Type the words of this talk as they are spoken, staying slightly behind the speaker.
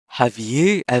Have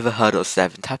you ever heard of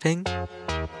 7 tapping? Back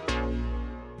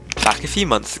a few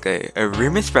months ago, a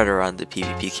rumor spread around the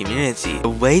PvP community, a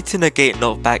way to negate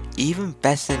knockback even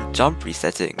better than jump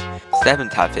resetting, 7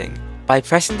 tapping. By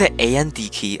pressing the A and D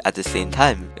key at the same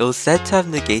time, it was said to have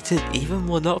negated even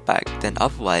more knockback than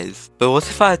otherwise. But what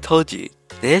if I had told you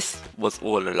this was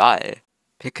all a lie?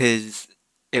 Because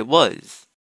it was.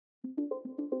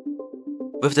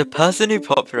 With the person who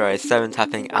popularized 7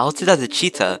 tapping outed as a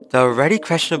cheater, the already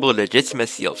questionable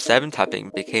legitimacy of 7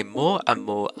 tapping became more and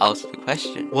more out of the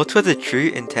question. What were the true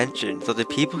intentions of the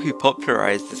people who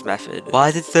popularized this method?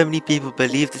 Why did so many people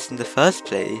believe this in the first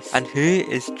place? And who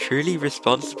is truly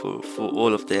responsible for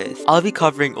all of this? I'll be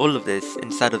covering all of this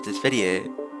inside of this video.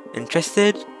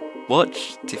 Interested?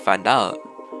 Watch to find out.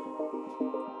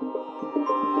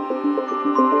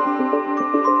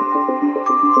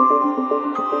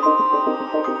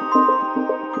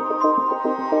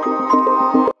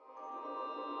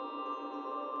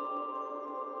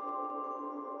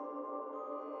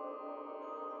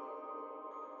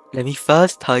 Let me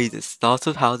first tell you the start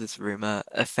of how this rumor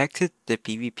affected the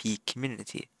PvP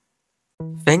community.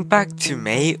 Think back to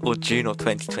May or June of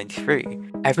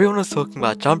 2023. Everyone was talking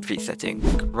about jump resetting.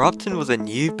 Corrupton was a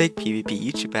new big PvP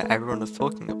YouTuber everyone was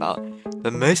talking about,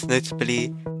 but most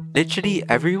notably, literally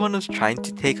everyone was trying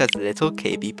to take as little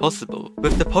KB possible.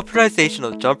 With the popularization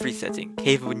of jump resetting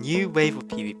came a new wave of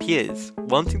PvPers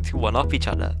wanting to one-up each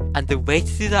other, and the way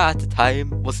to do that at the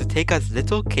time was to take as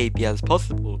little KB as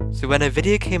possible. So when a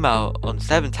video came out on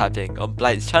 7 tapping on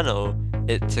Blight's channel,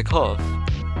 it took off.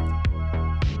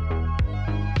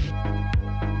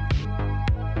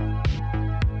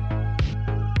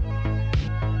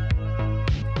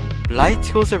 Blight,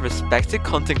 who was a respected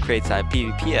content creator and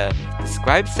PvPer,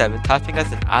 described 7 tapping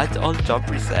as an add-on jump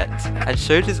reset and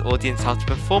showed his audience how to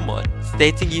perform one,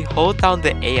 stating you hold down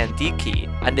the A and D key,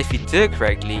 and if you do it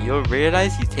correctly, you'll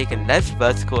realize you've taken less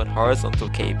vertical and horizontal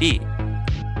KB.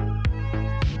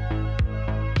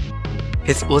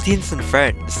 His audience and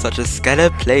friends, such as Skeller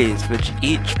Plays, which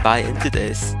each buy into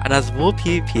this, and as more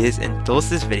PvPers endorse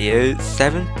this video,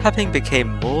 7 tapping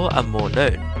became more and more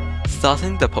known,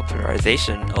 starting the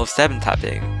popularization of 7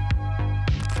 tapping.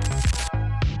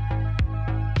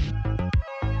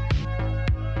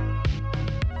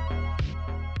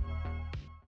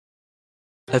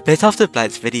 A bit after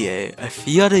Blight's video, a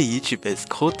few other YouTubers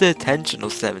caught the attention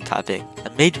of 7 tapping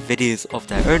and made videos of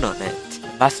their own on it,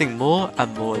 amassing more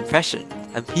and more impressions,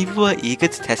 and people were eager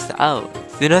to test it out,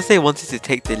 soon as they wanted to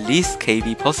take the least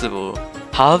KB possible.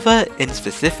 However, in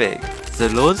specific, the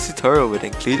launch tutorial would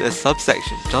include a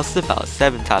subsection just about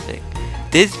 7 tapping.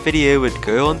 This video would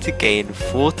go on to gain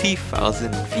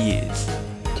 40,000 views.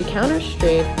 To counter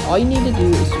strafe, all you need to do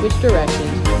is switch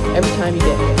directions every time you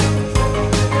get hit.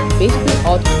 Basically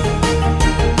all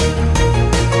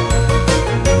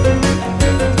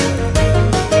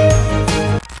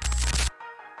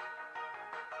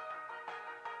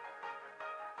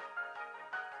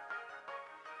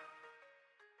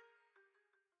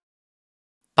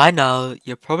By now,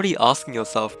 you're probably asking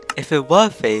yourself, if it were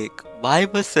fake, why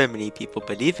were so many people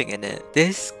believing in it?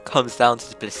 This comes down to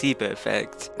the placebo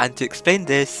effect, and to explain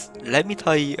this, let me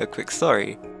tell you a quick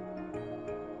story.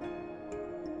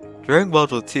 During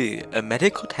World War II, a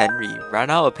medic called Henry ran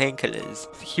out of painkillers,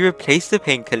 so he replaced the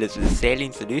painkillers with a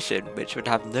saline solution which would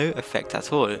have no effect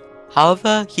at all.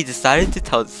 However, he decided to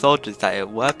tell the soldiers that it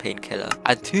were painkiller,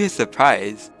 and to his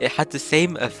surprise, it had the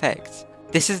same effect.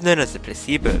 This is known as the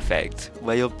placebo effect,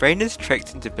 where your brain is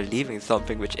tricked into believing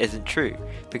something which isn't true,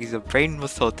 because your brain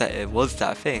was told that it was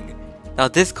that thing. Now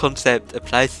this concept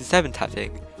applies to 7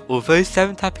 tapping. Although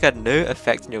 7 tapping had no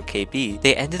effect on your KB,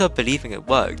 they ended up believing it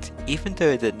worked, even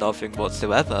though it did nothing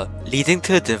whatsoever, leading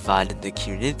to a divide in the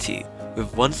community,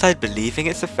 with one side believing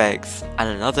its effects, and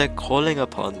another calling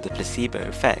upon the placebo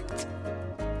effect.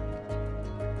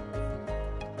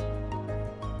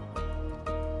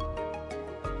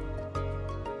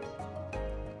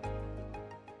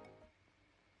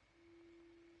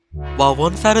 While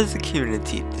one side of the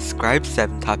community described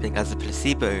 7 tapping as a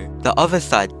placebo, the other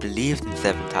side believed in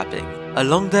 7 tapping.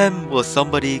 Along them was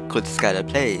somebody called Skeller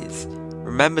Plays.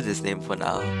 Remember this name for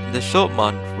now. In the short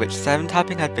month which 7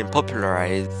 tapping had been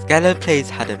popularized, Skeller Plays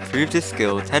had improved his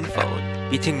skill tenfold,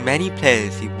 beating many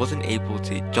players he wasn't able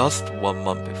to just 1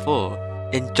 month before.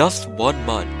 In just 1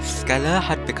 month, Skeller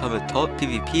had become a top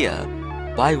PvPer.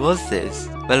 Why was this?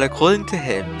 Well, according to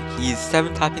him, he used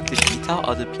 7 tapping to beat out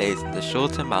other players in the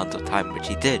short amount of time which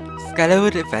he did. Skeller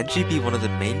would eventually be one of the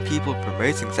main people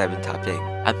promoting 7 tapping,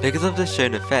 and because of the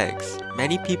shown effects,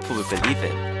 many people would believe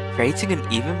it, creating an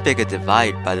even bigger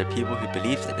divide by the people who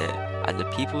believed in it. and the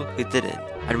people who didn't.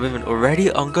 And with an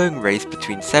already ongoing race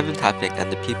between 7 tapping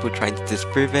and the people trying to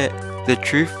disprove it, the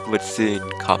truth would soon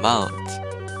come out.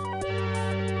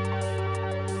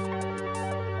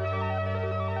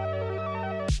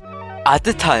 At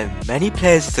the time, many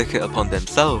players took it upon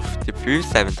themselves to prove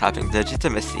 7 tapping's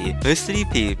legitimacy, mostly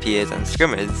PvPers and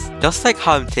scrimmers, just like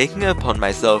how I'm taking it upon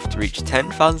myself to reach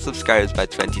 10,000 subscribers by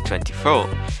 2024.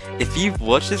 If you've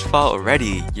watched this far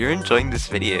already, you're enjoying this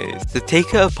video, so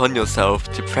take it upon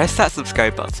yourself to press that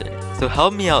subscribe button. So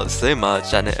help me out so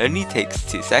much, and it only takes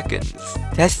 2 seconds.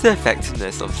 Test the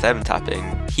effectiveness of 7 tapping.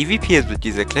 PvPers would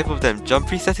use a clip of them jump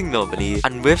resetting normally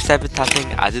and with 7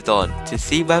 tapping added on to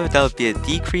see whether there would be a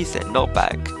decrease in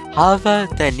knockback. However,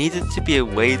 there needed to be a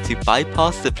way to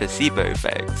bypass the placebo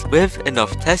effect with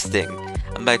enough testing,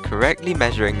 and by correctly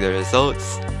measuring the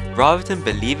results, rather than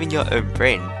believing your own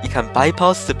brain, you can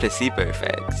bypass the placebo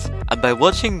effect. And by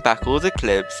watching back all the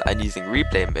clips and using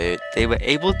replay mode, they were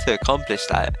able to accomplish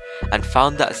that and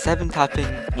found that 7 tapping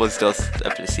was just a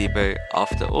placebo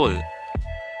after all.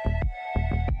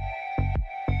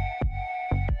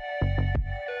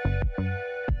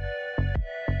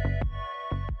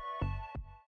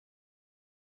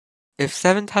 If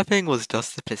 7 tapping was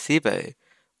just a placebo,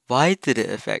 why did it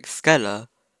affect Skeller?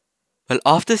 Well,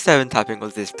 after 7 tapping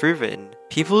was disproven,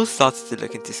 people started to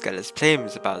look into Skeller's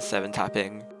claims about 7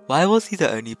 tapping. Why was he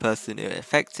the only person it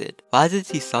affected? Why did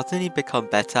he suddenly become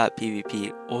better at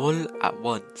PvP all at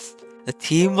once? A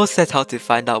team was set out to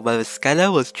find out whether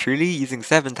Skeller was truly using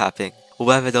 7 tapping, or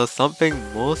whether there was something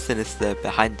more sinister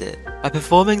behind it. By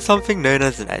performing something known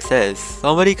as an SS,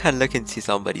 somebody can look into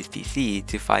somebody's PC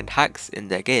to find hacks in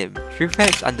their game.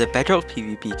 TrueFX and the Bedrock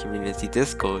PvP community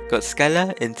Discord got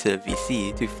Skeller into a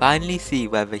VC to finally see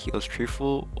whether he was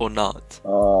truthful or not.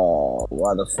 Oh,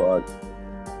 why the fuck?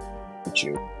 At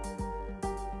you.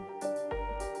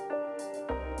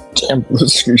 Damn, blue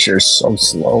screen share is so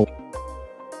slow.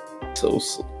 So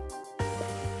slow.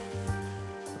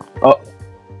 Oh.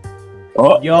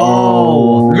 Oh. Yo!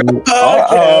 On.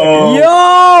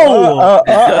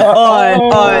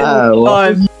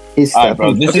 Alright,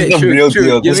 bro, this is the real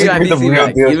deal. Give me my PC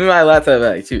back. Give me my laptop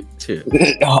back. Two.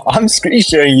 I'm screen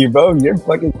sharing you, bro. You're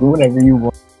fucking do whatever you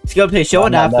want. Skill play, show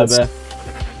an after, bro.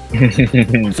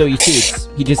 So he cheats.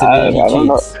 He just admitted he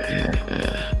cheats.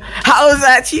 How is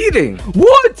that cheating?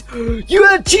 What? You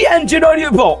got a cheat engine on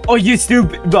your bro? Oh, you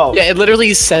stupid bro. Yeah, it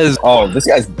literally says. Oh, this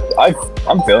guy's.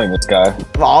 I'm feeling this guy.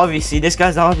 Well, obviously, this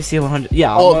guy's obviously 100.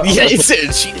 Yeah. Oh, yeah, it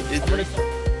said cheated.